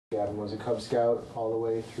Gavin was a Cub Scout all the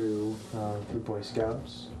way through Boy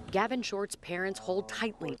Scouts. Gavin Short's parents hold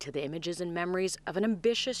tightly to the images and memories of an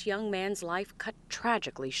ambitious young man's life cut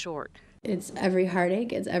tragically short. It's every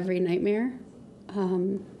heartache, it's every nightmare.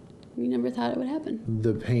 We never thought it would happen.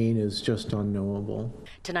 The pain is just unknowable.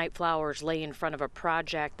 Tonight, flowers lay in front of a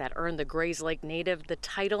project that earned the Grayslake native the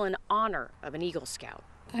title and honor of an Eagle Scout.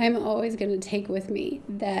 I'm always going to take with me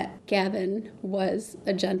that Gavin was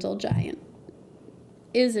a gentle giant,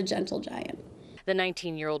 is a gentle giant. The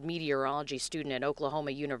 19-year-old meteorology student at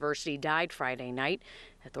Oklahoma University died Friday night.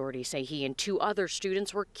 Authorities say he and 2 other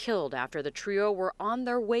students were killed after the trio were on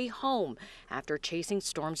their way home after chasing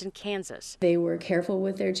storms in Kansas. They were careful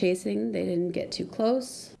with their chasing. They didn't get too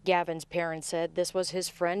close. Gavin's parents said this was his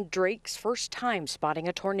friend Drake's first time spotting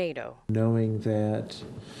a tornado. Knowing that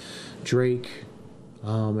Drake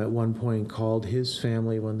at one point called his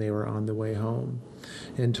family when they were on the way home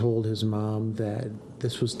and told his mom that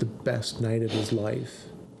this was the best night of his life.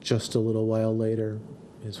 Just a little while later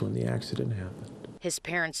is when the accident happened. His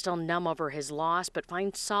parents still numb over his loss, but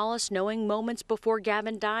find solace knowing moments before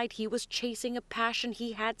Gavin died, he was chasing a passion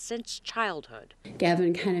he had since childhood.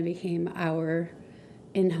 Gavin kind of became our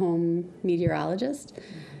in-home meteorologist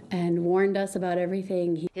and warned us about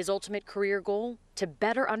everything. His ultimate career goal? To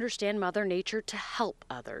better understand Mother Nature to help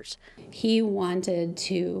others. He wanted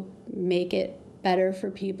to make it better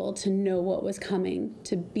for people to know what was coming,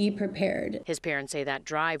 to be prepared. His parents say that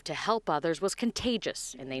drive to help others was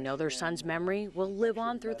contagious, and they know their son's memory will live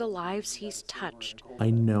on through the lives he's touched. I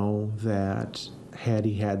know that had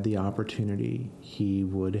he had the opportunity, he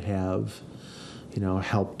would have,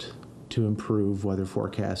 helped to improve weather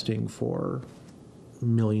forecasting for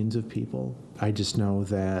millions of people. I just know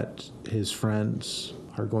that his friends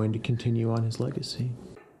are going to continue on his legacy.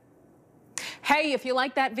 Hey, if you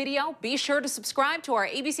like that video, be sure to subscribe to our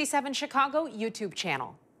ABC7 Chicago YouTube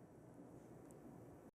channel.